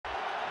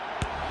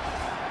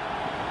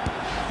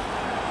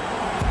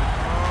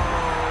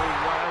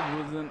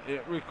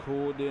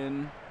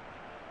recording.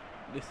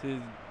 This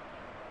is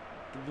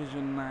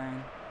Division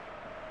 9,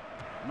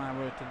 my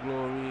road to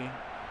glory.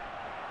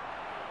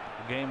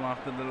 The game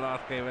after the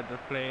last game I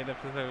just played,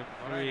 episode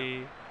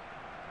 3.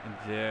 And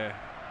yeah,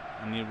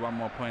 I need one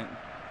more point.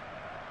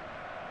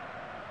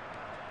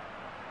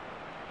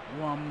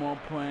 One more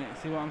point.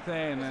 See what I'm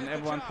saying? And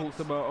everyone talks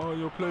about, oh,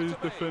 your players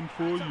defend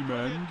for you,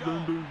 man.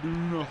 Don't do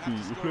nothing.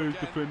 Your players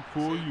defend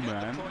for you,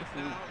 man.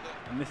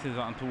 And this is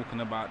what I'm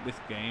talking about. This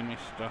game,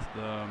 it's just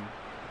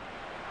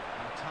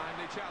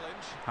timely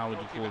challenge. How would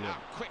you call it?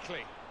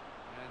 Quickly,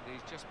 and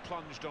he's just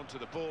plunged onto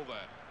the ball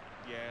there.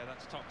 Yeah,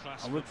 that's top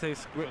class. I would say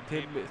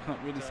scripted, but it's not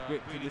really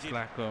scripted. Really it's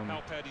like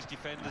help out his a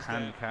defenders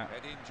handicap.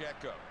 Edin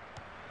Dzeko.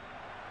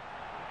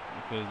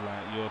 Because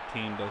like your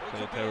team does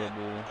play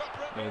terrible.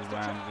 There's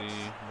Ramsey,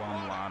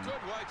 1-1.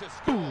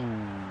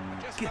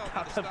 Ooh, get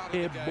out of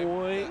here,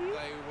 boy.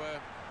 They were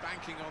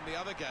banking on the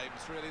other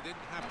games. Really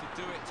didn't have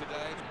to do it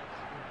today.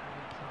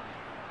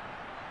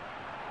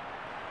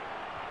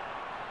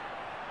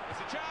 It's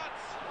a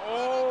chance.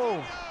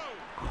 Oh,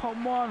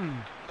 come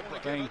on.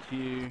 Thank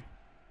you.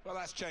 Well,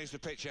 that's changed the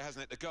picture,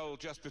 hasn't it? The goal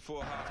just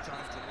before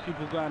half-time.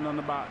 People going on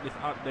about this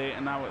update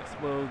and now it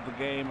spoils the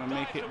game and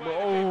make it.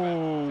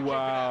 Oh,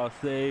 wow.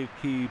 Save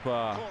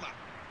keeper.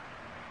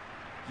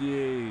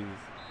 Jeez.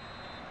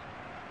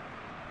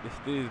 This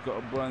dude's got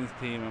a bronze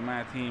team and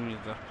my team is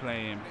just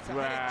playing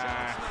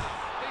trash.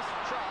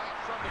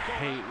 I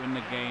hate when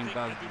the game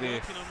does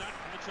this.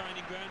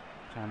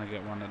 Trying to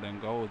get one of them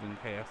goals in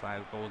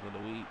KSI's goals of the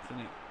week, isn't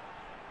it?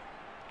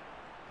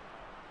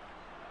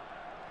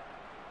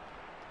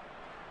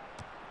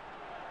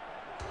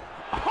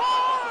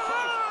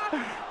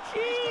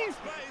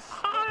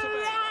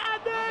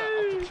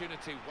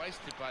 Opportunity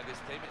wasted by this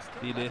team.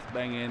 See this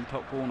banging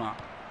top corner.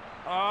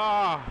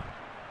 Ah,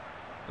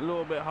 a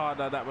little bit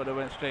harder. That would have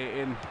went straight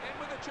in.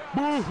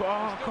 Boo!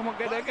 Oh, come on,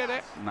 get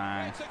it.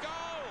 Nice.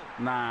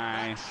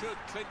 Nice. Should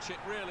clinch it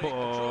really.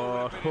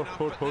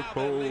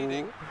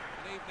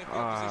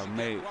 Ah,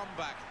 mate.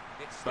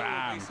 It's still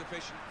be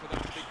sufficient for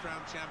them to be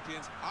crowned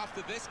champions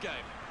after this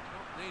game.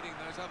 Needing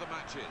those other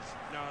matches.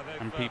 No,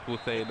 and people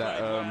say that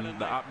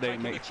the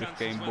update makes this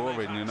game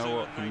boring. You know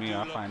what? For me,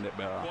 I find it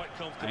better.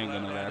 I ain't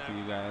gonna lie to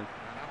you guys.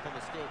 Up on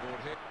the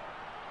scoreboard here.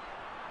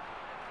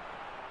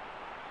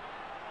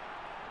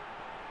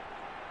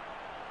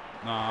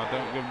 No,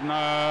 don't give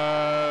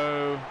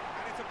no.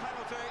 And it's a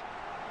penalty.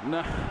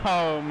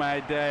 No, my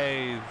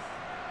days.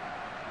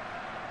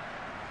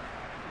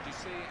 Did you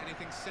see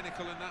anything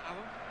cynical in that,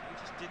 Alan? He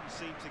just didn't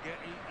seem to get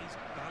his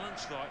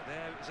balance right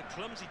there. It was a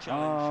clumsy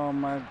challenge. Oh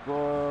my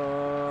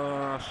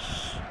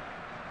gosh.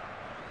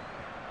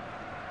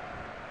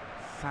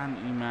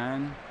 Santi,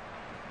 man.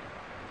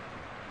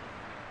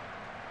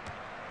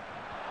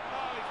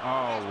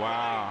 Oh,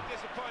 wow.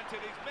 Disappointed.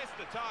 He's missed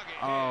the target.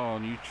 Oh,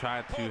 you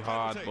tried too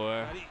hard,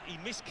 boy. He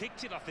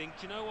miskicked it, I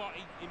think. You know what?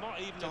 He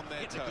might even on have their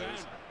hit the toes.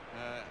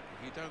 ground.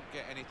 You don't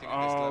get anything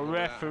at this level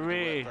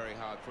referee. very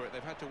hard for it.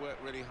 They've had to work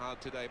really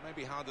hard today,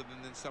 maybe harder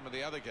than in some of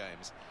the other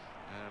games.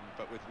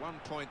 But with 1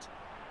 point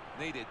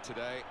needed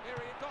today, here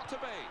he got to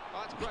be.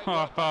 Oh, that's great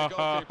work by the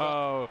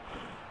goalkeeper.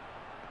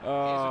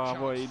 Oh,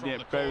 boy, he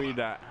didn't bury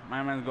that.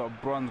 My man's got a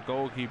bronze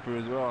goalkeeper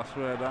as well, I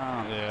swear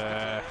down.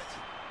 Yes.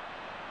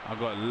 I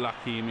got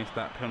lucky he missed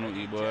that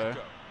penalty, boy.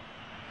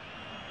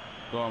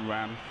 Go on,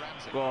 Rams.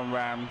 Go on,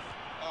 Rams.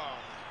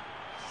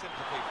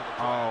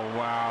 Oh,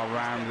 wow,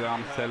 Ramsey,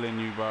 I'm telling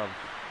you, bruv.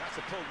 That's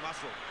a pulled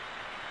muscle.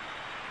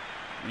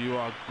 You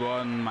are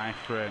gone, my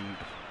friend.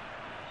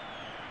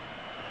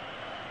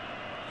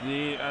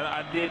 See,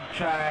 I did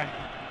try,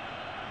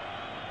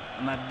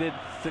 and I did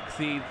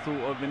succeed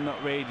sort of in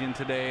not raging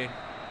today.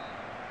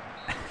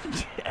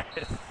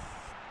 Yes.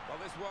 Well,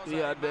 this was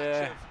we are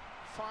there.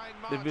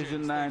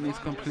 Division 9 is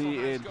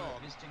completed.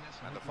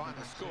 And the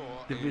final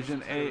score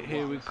Division 8,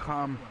 here we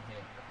come.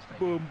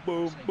 Boom,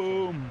 boom,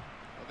 boom.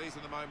 Well, these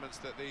are the moments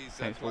that these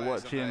Thanks for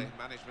players watching. and the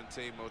management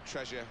team will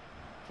treasure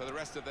for the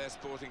rest of their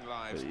sporting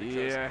lives.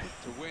 Yes.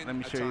 To win Let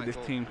me show you this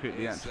team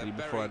quickly, actually,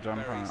 before I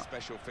jump out.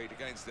 Special feat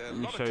against a Let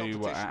me lot show of you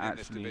what I competition in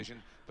this actually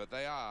division, but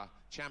they are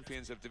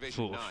champions of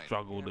Division 9. sort of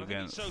struggled I think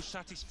against. it's so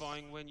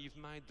satisfying when you've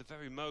made the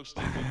very most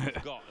of what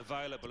you've got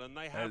available, and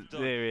they have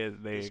done.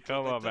 Seriously,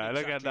 come on, man.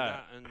 Look at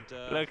that. And,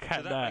 Look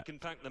at that. I can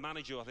thank the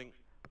manager, I think.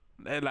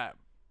 They're like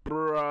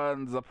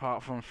bronze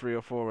apart from 3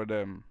 or 4 of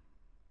them.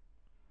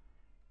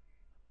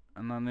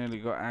 And I nearly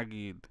got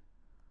aggied.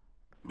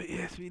 But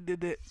yes, we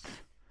did it.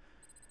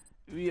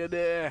 We are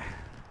there.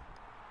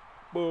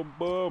 Boom,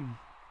 boom.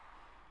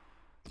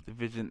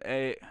 Division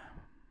 8.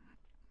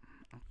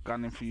 I'm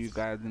gunning for you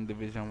guys in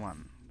Division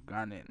 1.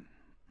 Gunning.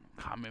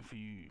 Coming for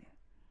you.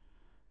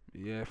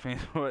 But yeah,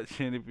 thanks for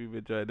watching. If you've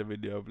enjoyed the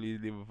video, please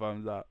leave a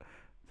thumbs up.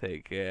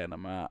 Take care and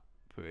I'm out.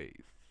 Peace.